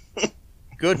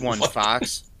 Good one,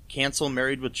 Fox. Cancel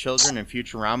Married with Children and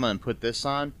Futurama and put this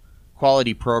on?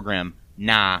 Quality program.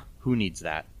 Nah, who needs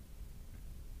that?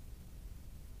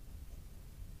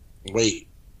 Wait,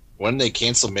 when did they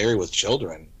cancel Married with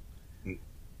Children?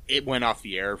 It went off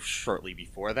the air shortly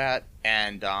before that,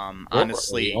 and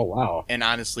honestly, oh wow, and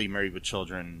honestly, Married with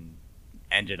Children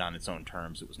ended on its own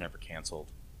terms. It was never canceled.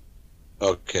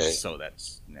 Okay, so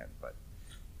that's but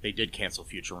they did cancel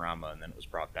Futurama, and then it was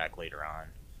brought back later on.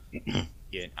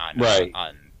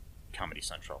 On Comedy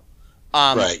Central.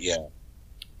 Right, yeah.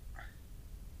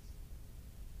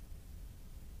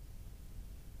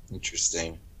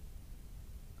 Interesting.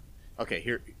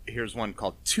 Okay, here's one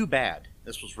called Too Bad.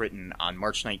 This was written on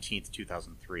March 19th,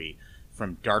 2003,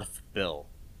 from Darth Bill.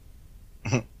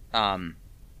 It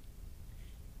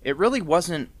really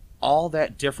wasn't all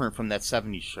that different from that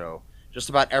 70s show. Just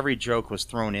about every joke was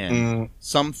thrown in.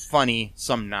 Some funny,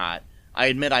 some not. I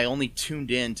admit I only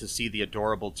tuned in to see the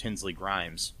adorable Tinsley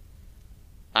Grimes.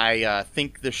 I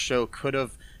think this show could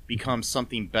have become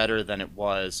something better than it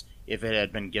was if it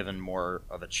had been given more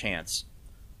of a chance.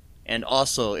 And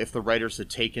also, if the writers had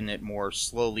taken it more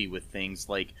slowly with things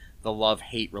like the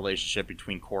love-hate relationship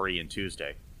between Corey and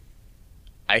Tuesday.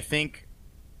 I think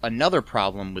another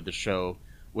problem with the show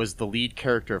was the lead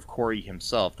character of Corey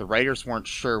himself. The writers weren't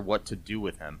sure what to do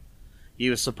with him. He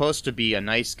was supposed to be a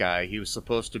nice guy. He was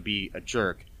supposed to be a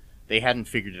jerk. They hadn't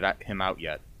figured him out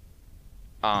yet.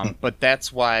 But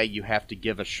that's why you have to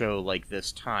give a show like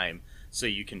this time, so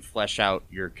you can flesh out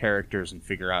your characters and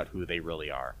figure out who they really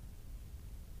are.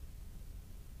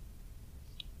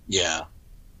 Yeah.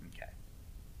 Okay.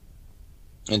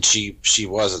 And she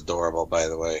was adorable, by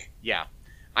the way. Yeah.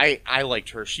 I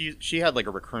liked her. She had like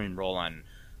a recurring role on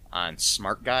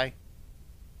Smart Guy.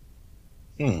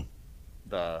 The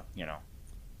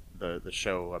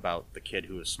show about the kid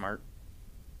who was smart.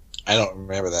 I don't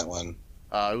remember that one.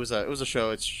 It was a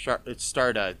show. It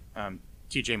starred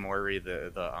T.J. Mowry,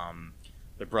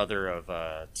 the brother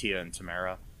of Tia and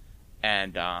Tamara,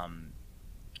 and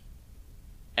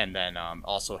then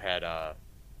also had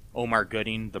Omar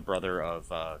Gooding, the brother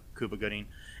of Cuba Gooding,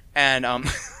 and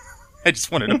I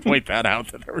just wanted to point that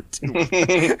out, that there were two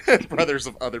brothers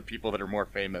of other people that are more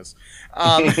famous.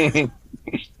 It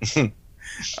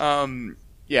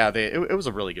was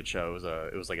a really good show.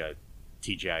 It was like a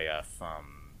TGIF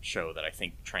show that I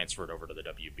think transferred over to the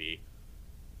WB.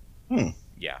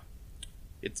 Yeah,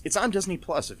 it's on Disney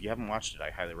Plus. If you haven't watched it, I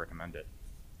highly recommend it.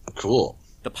 Cool.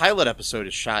 The pilot episode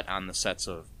is shot on the sets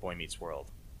of Boy Meets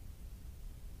World.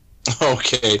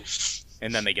 Okay.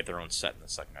 And then they get their own set in the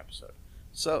second episode.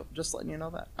 So, just letting you know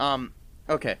that.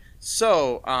 Okay.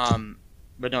 So,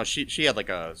 but no, she had like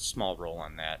a small role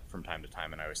on that from time to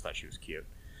time, and I always thought she was cute.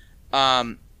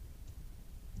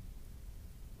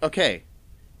 Okay.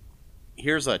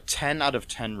 Here's a 10 out of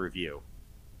 10 review.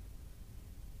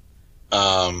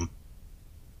 Yeah.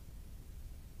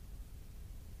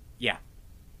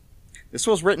 This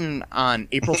was written on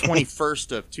April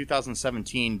 21st of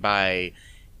 2017 by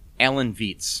Alan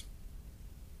Vietz.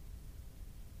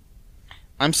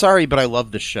 I'm sorry, but I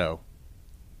love this show.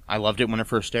 I loved it when it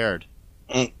first aired.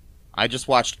 I just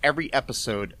watched every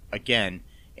episode again,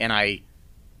 and I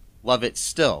love it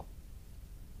still.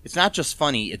 It's not just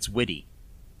funny, it's witty.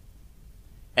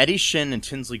 Eddie Shin and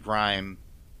Tinsley Grimes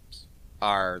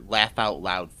are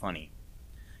laugh-out-loud funny.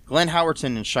 Glenn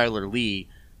Howerton and Schuyler Lee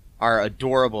are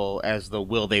adorable as the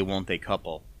will-they-won't-they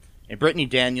couple. And Brittany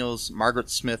Daniels, Margaret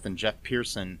Smith, and Jeff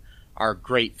Pearson are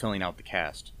great filling out the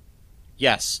cast.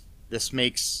 Yes, this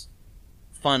makes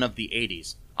fun of the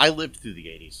 80s. I lived through the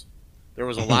 80s. There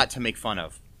was a lot to make fun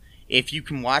of. If you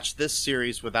can watch this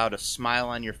series without a smile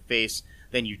on your face,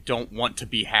 then you don't want to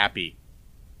be happy.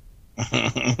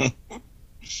 Okay.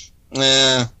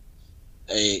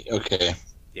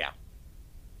 Yeah.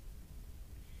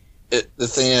 The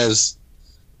thing is,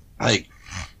 like,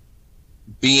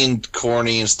 being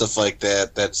corny and stuff like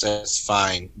that, that's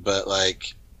fine. But,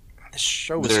 like, the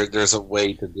show was, there's a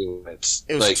way to do it.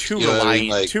 It was like, too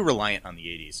reliant on the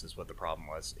 80s is what the problem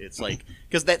was. It's like,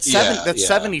 because that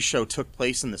 70s show took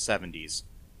place in the 70s.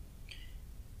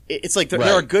 It's like there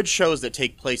are good shows that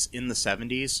take place in the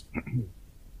 70s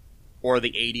or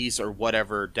the 80s or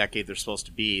whatever decade they're supposed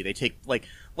to be. They take like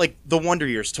the Wonder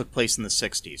Years took place in the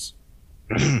 60s.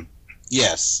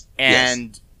 Yes.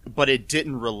 But it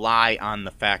didn't rely on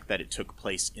the fact that it took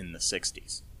place in the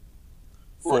 60s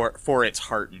for its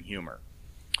heart and humor.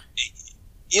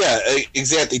 Yeah,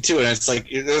 exactly too. And it's like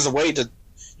there's a way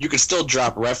you can still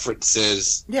drop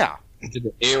references into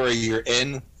the era you're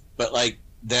in, but like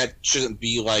that shouldn't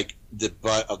be like the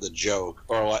butt of the joke.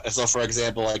 Or so, for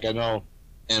example, like I know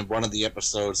in one of the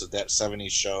episodes of that 70s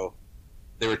show,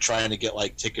 they were trying to get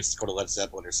like tickets to go to Led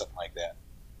Zeppelin or something like that.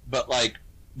 But like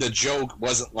the joke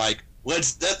wasn't like Led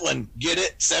Zeppelin, get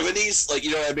it? 70s? Like,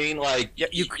 you know what I mean? Like, yeah,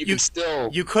 you could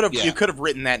have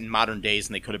written that in modern days,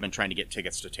 and they could have been trying to get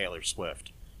tickets to Taylor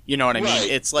Swift. You know what I mean?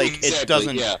 It's like it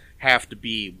doesn't have to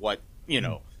be what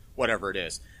whatever it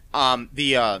is. And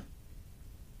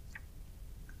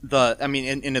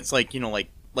it's like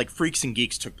like Freaks and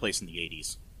Geeks took place in the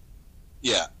 80s.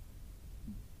 Yeah.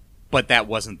 But that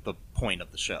wasn't the point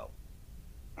of the show.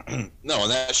 No,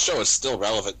 and that show is still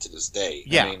relevant to this day.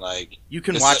 Yeah. I mean, like, you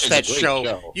can watch that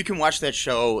show. You can watch that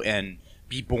show and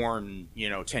be born,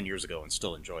 10 years ago and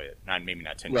still enjoy it. Maybe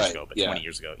not 10 years ago, but 20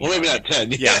 years ago. Well, maybe not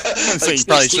 10. Yeah. So like you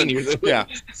probably shouldn't. years ago. Yeah.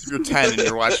 If you're 10 and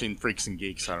you're watching Freaks and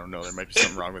Geeks, I don't know. There might be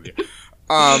something wrong with you.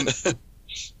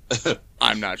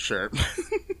 I'm not sure.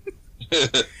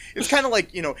 It's kind of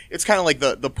like,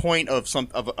 the point of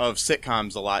of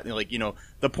sitcoms a lot. Like,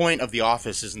 the point of The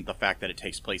Office isn't the fact that it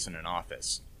takes place in an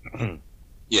office.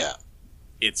 Yeah.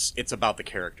 It's about the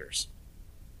characters.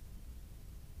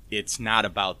 It's not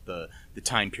about the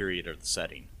time period or the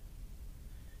setting.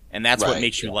 And that's what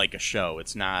makes you like a show.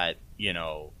 It's not,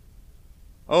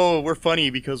 oh, we're funny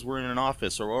because we're in an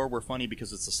office, or oh, we're funny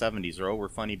because it's the 70s, or oh, we're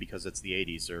funny because it's the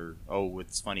 80s, or oh,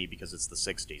 it's funny because it's the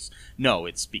 60s. No,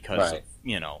 it's because of,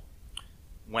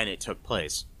 when it took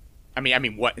place.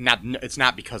 It's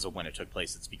not because of when it took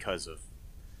place, it's because of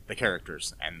the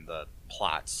characters and the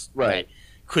plots that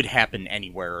could happen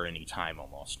anywhere or any time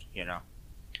almost,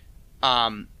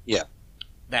 Yeah.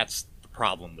 That's the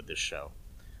problem with this show.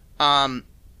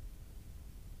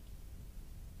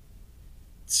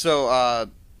 So,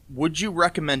 would you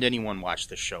recommend anyone watch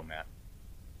this show, Matt?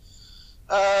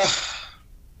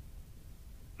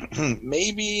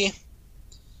 Maybe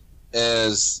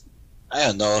as, I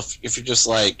don't know, if you're just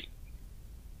like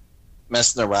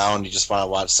messing around, you just want to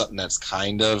watch something that's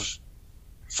kind of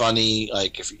funny,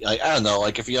 like if I don't know,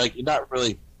 like if you're not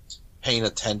really paying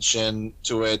attention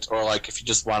to it, or like if you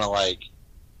just want to like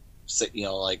say,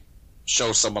 like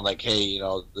show someone like, hey,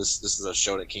 this is a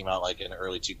show that came out like in the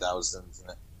early 2000s,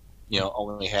 and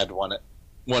only had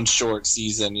one short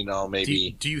season,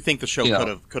 maybe. Do you think the show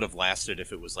could have lasted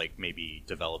if it was like maybe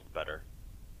developed better?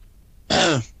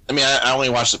 I mean, I only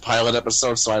watched the pilot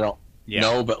episode, so I don't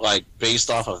know, but like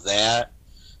based off of that,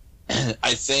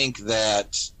 I think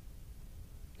that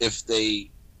if they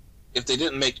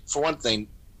didn't make, for one thing,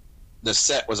 the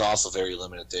set was also very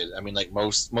limited. I mean, like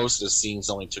most of the scenes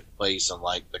only took place on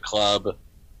like the club,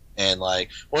 and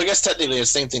like, well, I guess technically the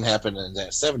same thing happened in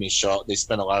that 70s show. They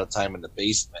spent a lot of time in the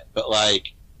basement, but like,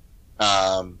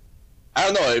 I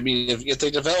don't know. I mean, if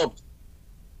they developed,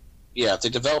 if they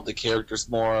developed the characters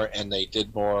more and they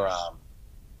did more, I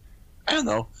don't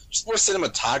know, just more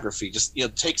cinematography, just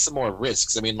take some more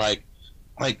risks. I mean, like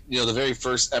the very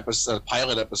first episode,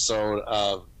 pilot episode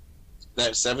of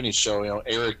that 70s show,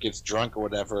 Eric gets drunk or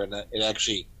whatever, and it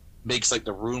actually makes like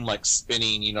the room like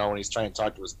spinning, when he's trying to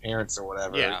talk to his parents or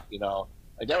whatever.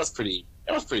 Like that was pretty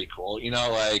cool.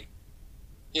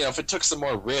 If it took some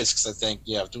more risks, I think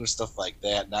doing stuff like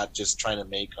that, not just trying to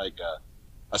make like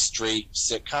a straight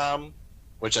sitcom,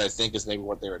 which I think is maybe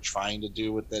what they were trying to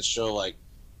do with that show. Like,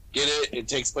 get it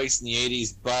takes place in the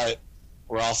 80s, but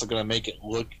we're also going to make it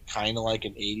look kind of like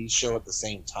an 80s show at the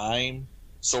same time,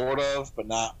 sort of, but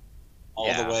not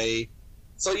all the way.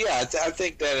 So I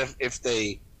think that if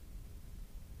they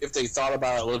thought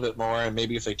about it a little bit more, and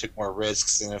maybe if they took more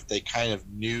risks, and if they kind of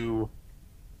knew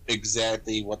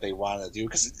exactly what they want to do,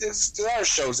 because there are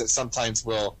shows that sometimes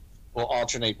will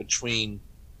alternate between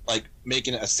like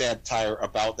making it a satire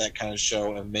about that kind of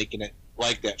show and making it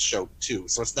like that show too.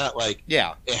 So it's not like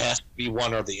it has to be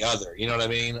one or the other. You know what I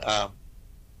mean?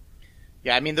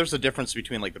 I mean, there's a difference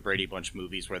between like the Brady Bunch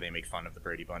movies where they make fun of the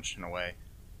Brady Bunch in a way.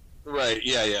 Right.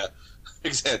 Yeah.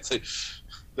 Exactly.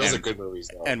 Those are good movies,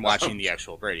 though. And watching the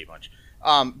actual Brady Bunch.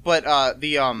 I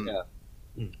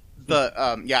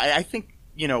think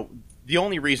the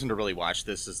only reason to really watch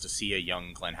this is to see a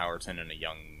young Glenn Howerton and a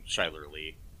young Shiler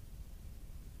Lee.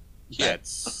 Yeah.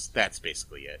 That's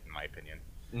basically it, in my opinion.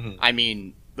 Mm-hmm. I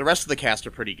mean, the rest of the cast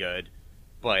are pretty good,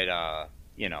 but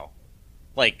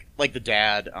like the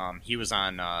dad, he was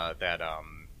on that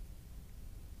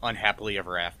Unhappily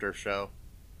Ever After show.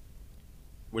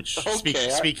 Which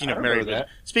speaking of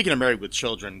Married with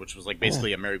Children, which was like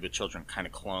basically a Married with Children kind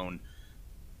of clone,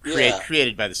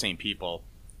 created by the same people,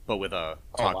 but with a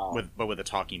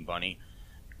talking bunny,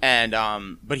 and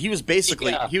but he was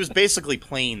basically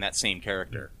playing that same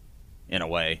character in a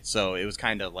way. So it was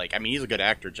kind of like, I mean, he's a good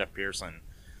actor, Jeff Pearson,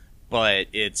 but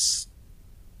it's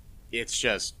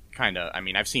just kind of, I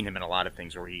mean, I've seen him in a lot of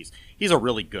things where he's a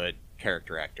really good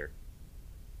character actor,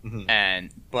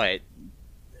 but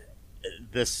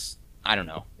this, I don't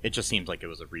know, it just seems like it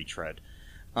was a retread.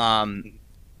 But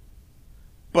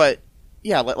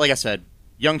yeah, like I said,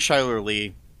 young Shiler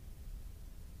Lee,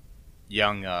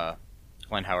 young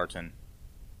Glenn Howerton,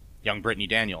 young Brittany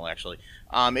Daniel, actually.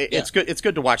 It's good. It's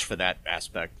good to watch for that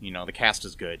aspect. The cast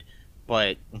is good,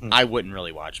 but I wouldn't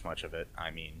really watch much of it.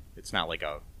 I mean, it's not like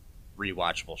a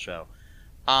rewatchable show.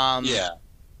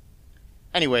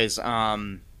 Anyways,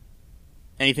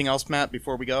 anything else, Matt,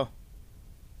 before we go?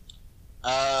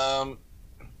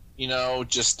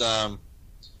 Just if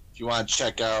you want to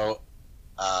check out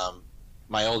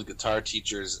my old guitar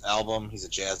teacher's album, he's a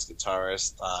jazz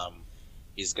guitarist.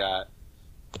 He's got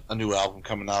a new album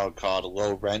coming out called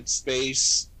Low Rent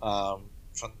Space from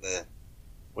the,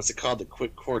 what's it called? The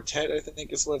Quick Quartet, I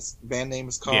think is what its band name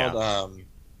is called. Yeah.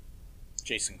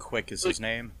 Jason Quick is his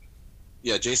name.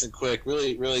 Yeah, Jason Quick,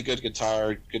 really, really good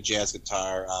guitar, good jazz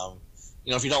guitar.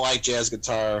 If you don't like jazz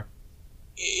guitar,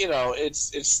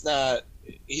 it's not.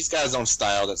 He's got his own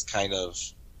style that's kind of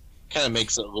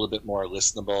makes it a little bit more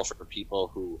listenable for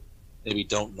people who maybe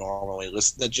don't normally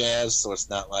listen to jazz. So it's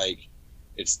not like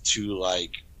it's too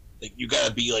like you got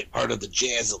to be like part of the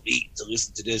jazz elite to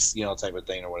listen to this, type of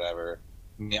thing or whatever.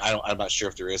 I mean, I'm not sure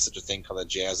if there is such a thing called a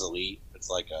jazz elite. It's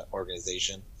like an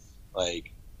organization,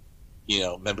 like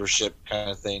membership kind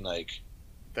of thing. Like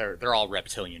they're all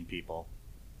reptilian people.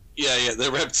 Yeah,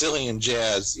 they're reptilian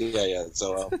jazz. Yeah.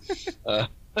 So,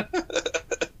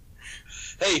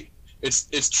 hey,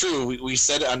 it's true. We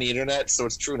said it on the internet, so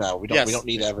it's true now. We don't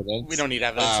need evidence. We don't need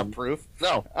evidence or proof.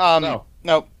 No.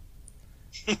 No.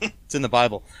 It's in the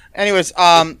Bible. Anyways,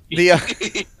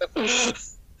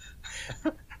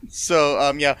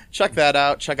 So check that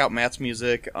out. Check out Matt's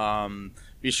music.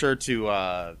 Be sure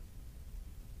to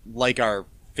like our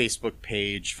Facebook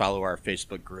page, follow our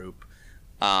Facebook group.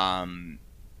 Go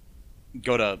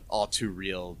to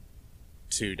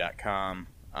all2real2.com.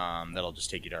 That'll just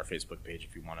take you to our Facebook page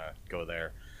if you want to go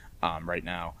there right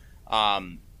now.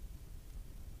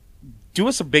 Do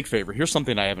us a big favor. Here's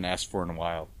something I haven't asked for in a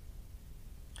while.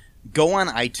 Go on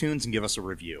iTunes and give us a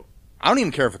review. I don't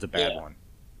even care if it's a bad one.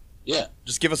 Yeah.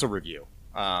 Just give us a review.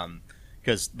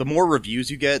 Because the more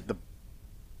reviews you get, the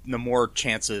more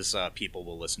chances people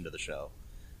will listen to the show.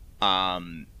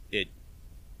 It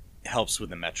helps with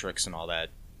the metrics and all that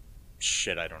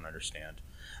shit I don't understand.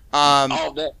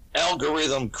 All that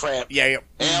algorithm crap. Yeah.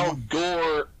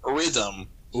 Algorithm.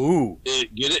 Ooh.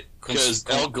 Get it? Because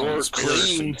Al Gore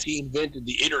claims he invented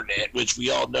the internet, which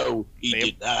we all know he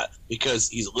did not, because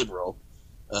he's a liberal.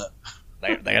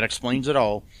 That explains it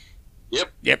all.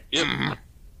 Yep. Mm-hmm.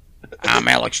 I'm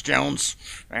Alex Jones,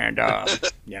 and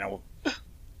the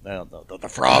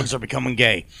frogs are becoming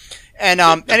gay. And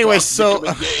anyway, so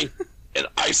and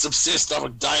I subsist on a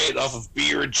diet off of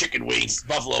beer and chicken wings,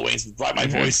 buffalo wings, why my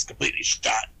voice is completely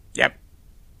shot. Yep.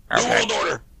 Okay. New world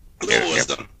order. Global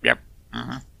wisdom. Yep.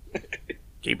 Mm-hmm.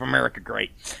 Keep America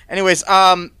great. Anyways,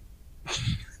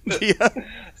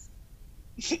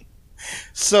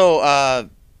 so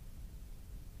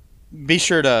be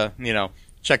sure to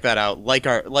check that out. Like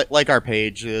our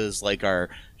pages, like our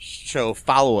show,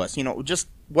 follow us. Just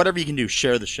whatever you can do,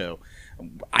 share the show.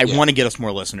 I want to get us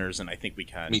more listeners, and I think we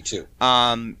can. Me too.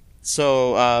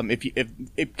 So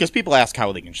because people ask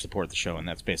how they can support the show, and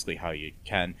that's basically how you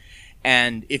can.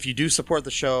 And if you do support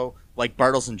the show, like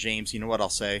Bartles and James, you know what I'll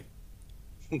say?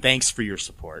 Thanks for your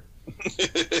support.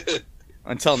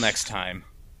 Until next time.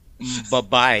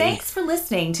 Bye-bye. Thanks for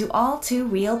listening to All Too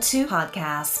Real 2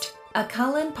 podcast, a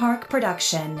Cullen Park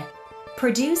production.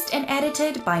 Produced and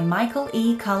edited by Michael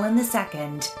E. Cullen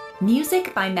II.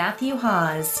 Music by Matthew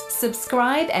Hawes.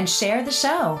 Subscribe and share the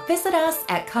show. Visit us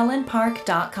at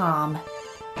cullenpark.com.